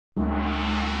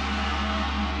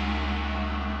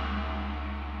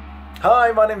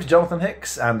Hi, my name is Jonathan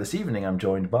Hicks, and this evening I'm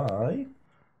joined by...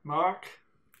 Mark.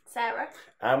 Sarah.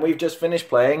 And we've just finished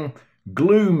playing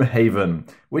Gloomhaven,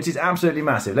 which is absolutely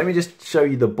massive. Let me just show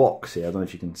you the box here. I don't know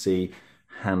if you can see,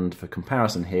 hand for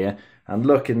comparison here. And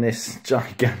look in this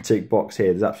gigantic box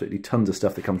here, there's absolutely tons of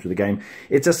stuff that comes with the game.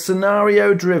 It's a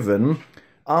scenario-driven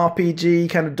RPG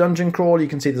kind of dungeon crawl. You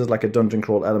can see there's like a dungeon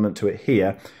crawl element to it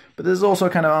here. But there's also a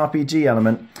kind of RPG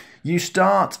element. You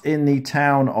start in the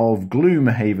town of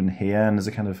Gloomhaven here, and there's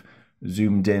a kind of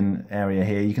zoomed in area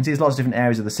here. You can see there's lots of different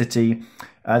areas of the city.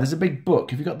 There's a big book.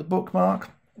 Have you got the book,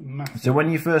 Mark? Massive. So when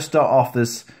you first start off,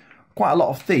 there's quite a lot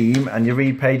of theme, and you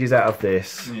read pages out of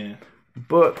this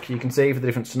book. You can see for the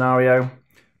different scenario.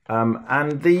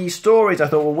 And the stories, I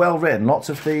thought, were well written. Lots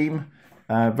of theme.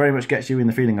 Very much gets you in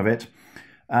the feeling of it.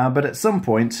 But at some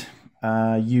point,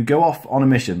 you go off on a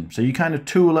mission. So you kind of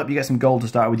tool up, you get some gold to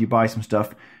start with, you buy some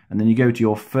stuff, and then you go to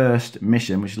your first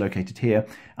mission, which is located here.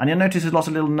 And you'll notice there's lots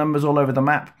of little numbers all over the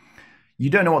map. You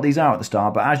don't know what these are at the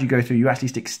start, but as you go through, you actually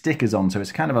stick stickers on. So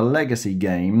it's kind of a legacy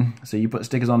game. So you put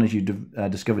stickers on as you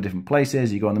discover different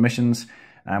places, you go on the missions.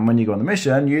 And when you go on the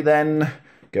mission, you then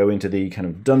go into the kind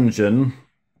of dungeon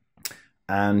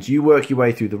and you work your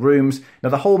way through the rooms.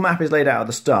 Now, the whole map is laid out at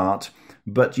the start,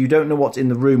 but you don't know what's in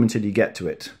the room until you get to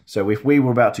it. So if we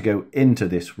were about to go into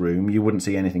this room, you wouldn't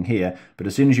see anything here. But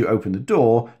as soon as you open the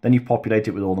door, then you populate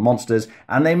it with all the monsters,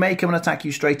 and they may come and attack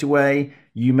you straight away.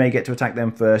 You may get to attack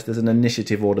them first. There's an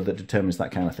initiative order that determines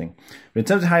that kind of thing. But in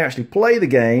terms of how you actually play the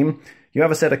game, you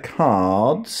have a set of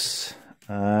cards.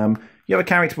 You have a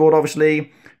character board,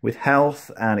 obviously, with health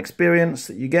and experience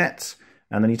that you get.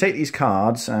 And then you take these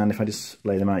cards, and if I just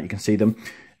lay them out, you can see them.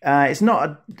 It's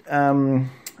not a...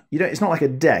 it's not like a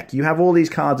deck. You have all these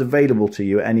cards available to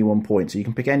you at any one point, so you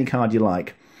can pick any card you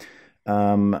like.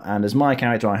 And as my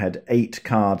character, I had 8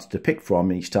 cards to pick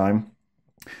from each time.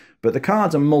 But the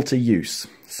cards are multi-use.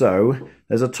 So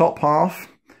there's a top half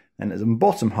and there's a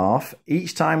bottom half.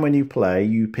 Each time when you play,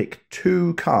 you pick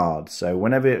 2 cards. So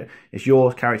whenever it's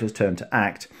your character's turn to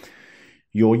act,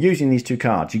 you're using these 2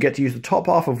 cards. You get to use the top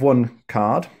half of one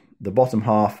card, the bottom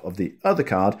half of the other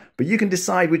card, but you can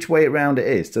decide which way around it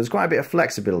is. So there's quite a bit of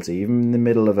flexibility, even in the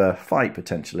middle of a fight,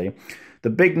 potentially. The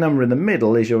big number in the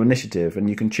middle is your initiative, and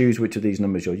you can choose which of these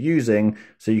numbers you're using,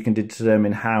 so you can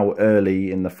determine how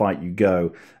early in the fight you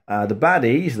go. The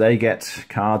baddies, they get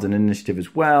cards and initiative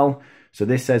as well. So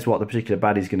this says what the particular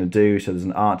baddie's going to do. So there's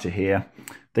an archer here.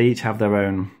 They each have their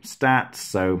own stats,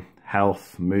 so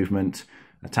health, movement,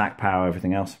 attack power,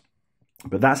 everything else.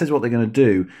 But that says what they're going to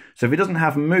do. So if it doesn't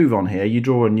have move on here, you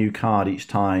draw a new card each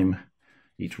time,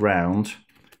 each round.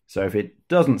 So if it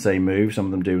doesn't say move, some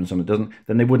of them do and some of them doesn't,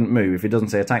 then they wouldn't move. If it doesn't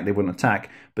say attack, they wouldn't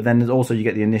attack. But then there's also you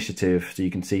get the initiative, so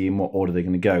you can see in what order they're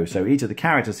going to go. So each of the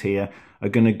characters here are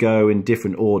going to go in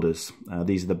different orders.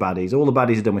 These are the baddies. All the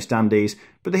baddies are done with standees,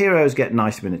 but the heroes get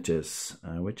nice miniatures,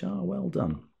 which are well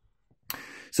done.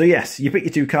 So yes, you pick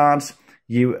your 2 cards.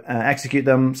 You execute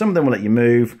them. Some of them will let you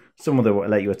move. Some of them will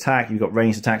let you attack. You've got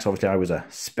ranged attacks. Obviously, I was a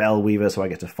spell weaver, so I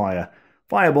get to fire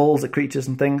fireballs at creatures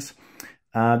and things.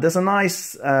 There's a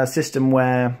nice system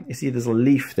where, you see there's a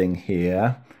leaf thing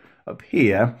here, up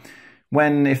here.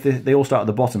 If they all start at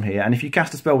the bottom here, and if you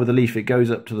cast a spell with a leaf, it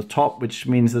goes up to the top, which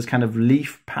means there's kind of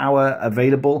leaf power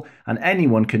available, and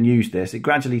anyone can use this. It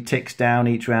gradually ticks down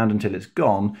each round until it's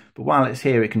gone, but while it's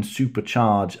here, it can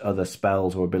supercharge other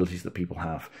spells or abilities that people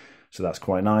have. So that's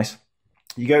quite nice.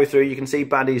 You go through, you can see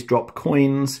baddies drop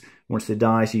coins once they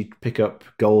die, so you pick up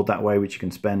gold that way, which you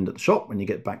can spend at the shop when you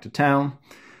get back to town.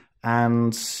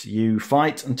 And you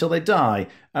fight until they die.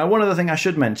 One other thing I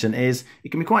should mention is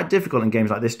it can be quite difficult in games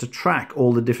like this to track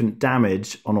all the different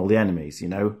damage on all the enemies. You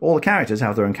know, all the characters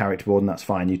have their own character board, and that's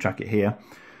fine, you track it here.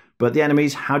 But the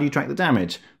enemies, how do you track the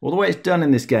damage? Well, the way it's done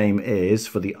in this game is,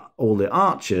 for all the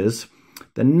archers,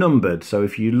 they're numbered. So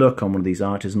if you look on one of these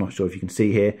archers, I'm not sure if you can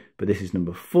see here, but this is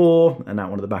number 4, and that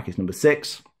one at the back is number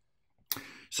 6.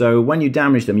 So when you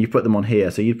damage them, you put them on here.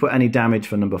 So you put any damage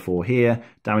for number 4 here,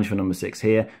 damage for number 6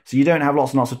 here. So you don't have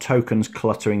lots and lots of tokens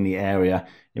cluttering the area.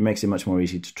 It makes it much more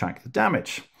easy to track the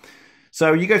damage.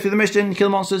 So you go through the mission, you kill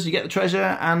monsters, you get the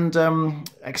treasure, and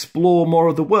explore more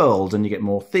of the world, and you get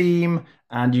more theme,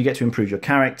 and you get to improve your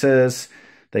characters.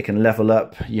 They can level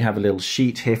up. You have a little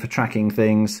sheet here for tracking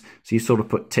things. So you sort of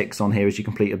put ticks on here as you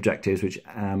complete objectives, which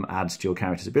adds to your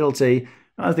character's ability.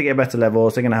 And as they get better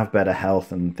levels, they're going to have better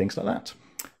health and things like that.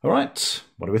 All right,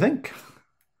 what do we think?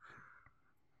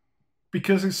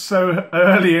 Because it's so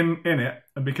early in it,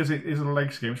 and because it is a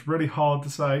legacy game, it's really hard to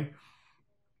say.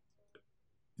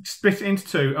 Split it into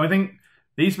 2. I think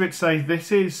these bits say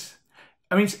this is...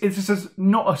 I mean, it's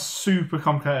not a super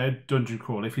complicated dungeon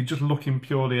crawl. If you're just looking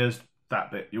purely as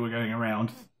that bit you were going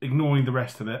around, ignoring the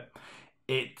rest of it.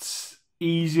 It's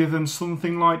easier than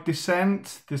something like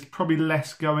Descent. There's probably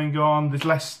less going on. There's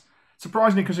less,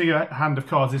 surprisingly, because of your hand of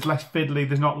cards, there's less fiddly.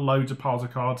 There's not loads of piles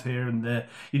of cards here and there.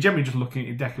 You're generally just looking at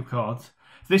your deck of cards.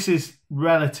 This is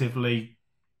relatively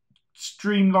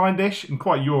streamlined-ish and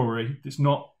quite Yuri. There's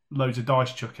not loads of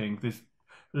dice chucking. There's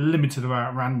a limited amount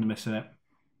of randomness in it.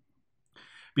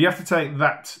 But you have to take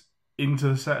that into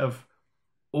the set of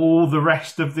all the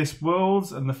rest of this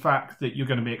world and the fact that you're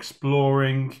going to be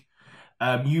exploring.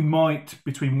 You might,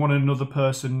 between one and another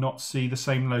person, not see the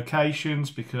same locations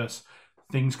because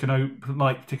things can open,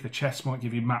 like particular chests might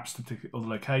give you maps to other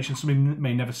locations, something you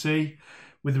may never see.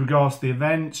 With regards to the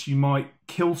events, you might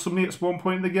kill somebody at one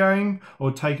point in the game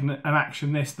or take an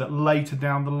action that later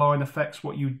down the line affects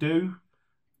what you do.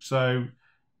 So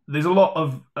there's a lot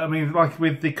of, I mean, like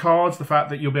with the cards, the fact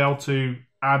that you'll be able to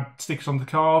add stickers on the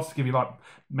cards to give you, like,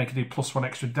 make it do +1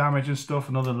 extra damage and stuff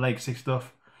and other legacy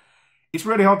stuff. It's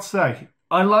really hard to say.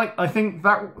 I think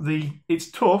that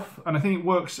it's tough, and I think it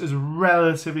works as a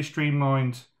relatively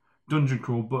streamlined dungeon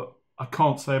crawl, but I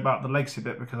can't say about the legacy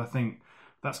bit because I think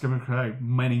that's going to create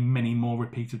many, many more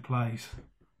repeated plays.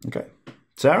 Okay.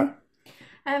 Sarah?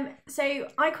 So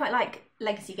I quite like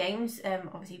legacy games.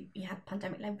 Obviously, you had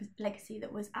Pandemic Legacy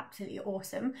that was absolutely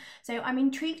awesome. So I'm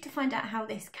intrigued to find out how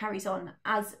this carries on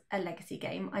as a legacy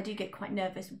game. I do get quite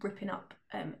nervous ripping up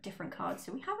different cards,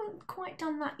 so we haven't quite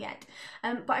done that yet.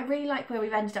 But I really like where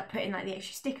we've ended up putting like the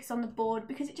extra stickers on the board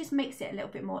because it just makes it a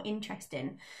little bit more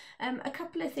interesting. A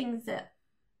couple of things that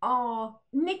are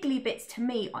niggly bits to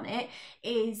me on it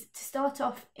is, to start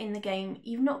off in the game,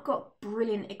 you've not got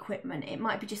brilliant equipment. It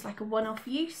might be just like a one-off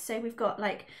use. So we've got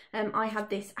like, I had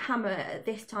this hammer at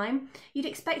this time. You'd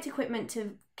expect equipment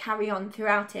to carry on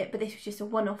throughout it, but this was just a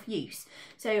one-off use.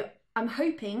 So I'm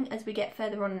hoping as we get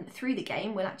further on through the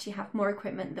game, we'll actually have more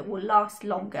equipment that will last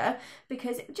longer,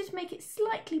 because it will just make it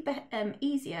slightly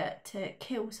easier to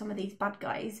kill some of these bad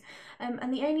guys.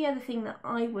 And the only other thing that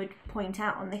I would point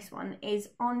out on this one is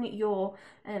on your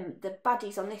the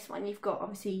baddies on this one, you've got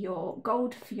obviously your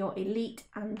gold for your elite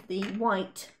and the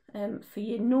white for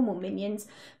your normal minions,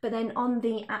 but then on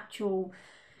the actual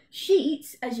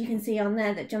sheets, as you can see on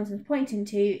there that Jonathan's pointing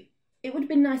to, it would have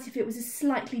been nice if it was a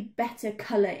slightly better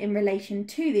colour in relation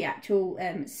to the actual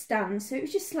stands, so it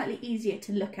was just slightly easier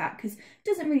to look at, because it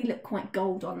doesn't really look quite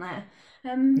gold on there.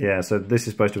 Yeah, so this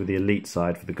is supposed to be the elite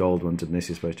side for the gold ones, and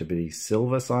this is supposed to be the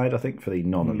silver side, I think, for the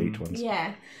non-elite ones.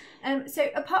 Yeah. So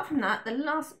apart from that,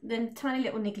 the tiny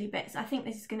little niggly bits, I think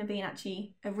this is going to be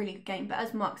actually a really good game, but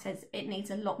as Mark says, it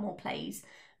needs a lot more plays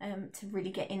to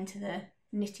really get into the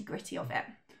nitty-gritty of it.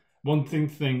 One thing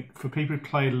to think, for people who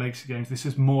play legacy games, this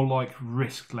is more like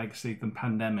Risk Legacy than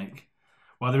Pandemic.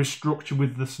 While there is structure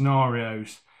with the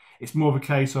scenarios, it's more of a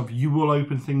case of you will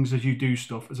open things as you do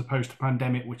stuff, as opposed to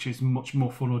Pandemic, which is much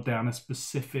more funneled down a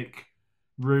specific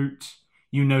route.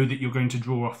 You know that you're going to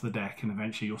draw off the deck and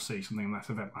eventually you'll see something and that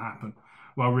event will happen.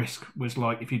 While Risk was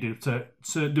like, if you do a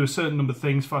certain number of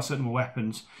things, fire certain number of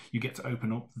weapons, you get to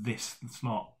open up this. It's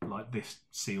not like this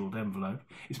sealed envelope.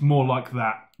 It's more like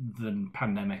that than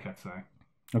Pandemic, I'd say.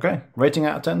 Okay. Rating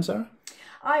out of 10, Sarah?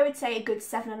 I would say a good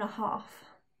 7.5.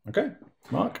 Okay.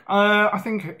 Mark? I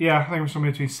think I'm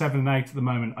somewhere between 7 and 8 at the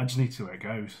moment. I just need to see where it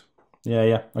goes.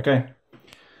 Yeah. Okay.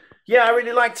 Yeah, I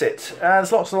really liked it.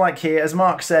 There's lots to like here. As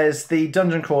Mark says, the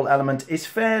dungeon crawl element is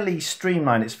fairly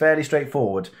streamlined. It's fairly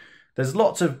straightforward. There's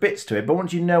lots of bits to it, but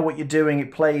once you know what you're doing,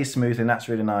 it plays smoothly, and that's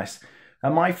really nice.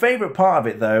 And my favourite part of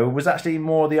it, though, was actually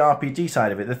more the RPG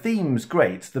side of it. The theme's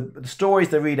great. The stories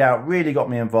they read out really got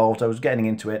me involved. I was getting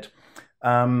into it.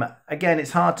 Again,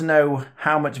 it's hard to know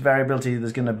how much variability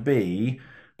there's going to be,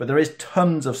 but there is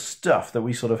tons of stuff that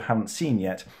we sort of haven't seen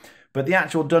yet. But the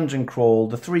actual dungeon crawl,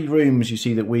 the 3 rooms you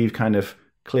see that we've kind of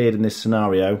cleared in this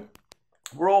scenario,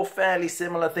 we're all fairly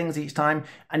similar things each time,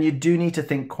 and you do need to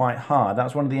think quite hard.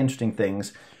 That's one of the interesting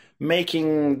things.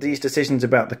 Making these decisions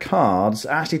about the cards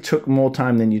actually took more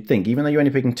time than you'd think. Even though you're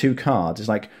only picking 2 cards, it's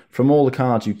like, from all the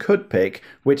cards you could pick,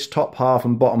 which top half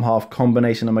and bottom half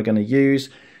combination am I going to use?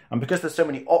 And because there's so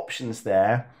many options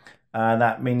there,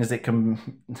 that means it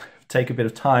can take a bit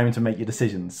of time to make your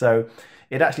decisions. So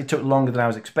it actually took longer than I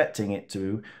was expecting it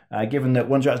to, given that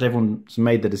once everyone's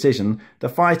made the decision, the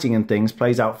fighting and things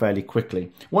plays out fairly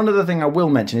quickly. One other thing I will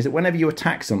mention is that whenever you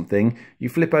attack something, you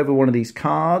flip over one of these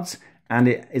cards, and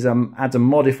it adds a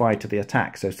modifier to the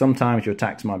attack. So sometimes your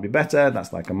attacks might be better.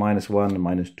 That's like a -1, a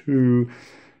 -2.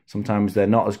 Sometimes they're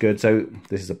not as good. So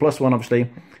this is a +1, obviously.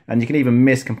 And you can even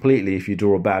miss completely if you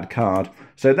draw a bad card.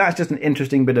 So that's just an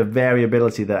interesting bit of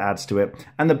variability that adds to it.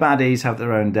 And the baddies have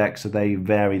their own deck, so they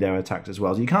vary their attacks as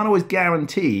well. So you can't always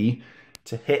guarantee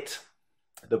to hit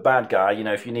the bad guy, you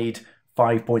know, if you need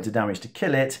 5 points of damage to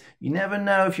kill it, you never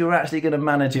know if you're actually going to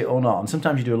manage it or not. And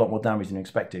sometimes you do a lot more damage than you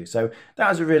expect to. So that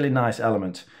was a really nice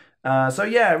element. So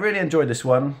yeah, I really enjoyed this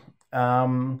one.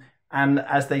 And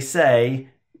as they say,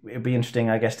 it'd be interesting,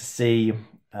 I guess, to see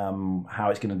how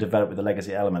it's going to develop with the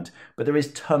legacy element. But there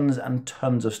is tons and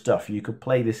tons of stuff. You could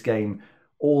play this game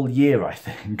all year, I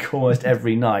think, almost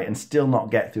every night, and still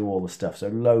not get through all the stuff. So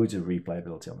loads of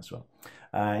replayability on this one.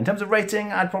 In terms of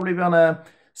rating, I'd probably be on a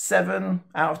 7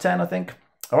 out of 10, I think.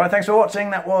 All right, thanks for watching.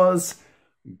 That was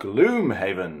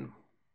Gloomhaven.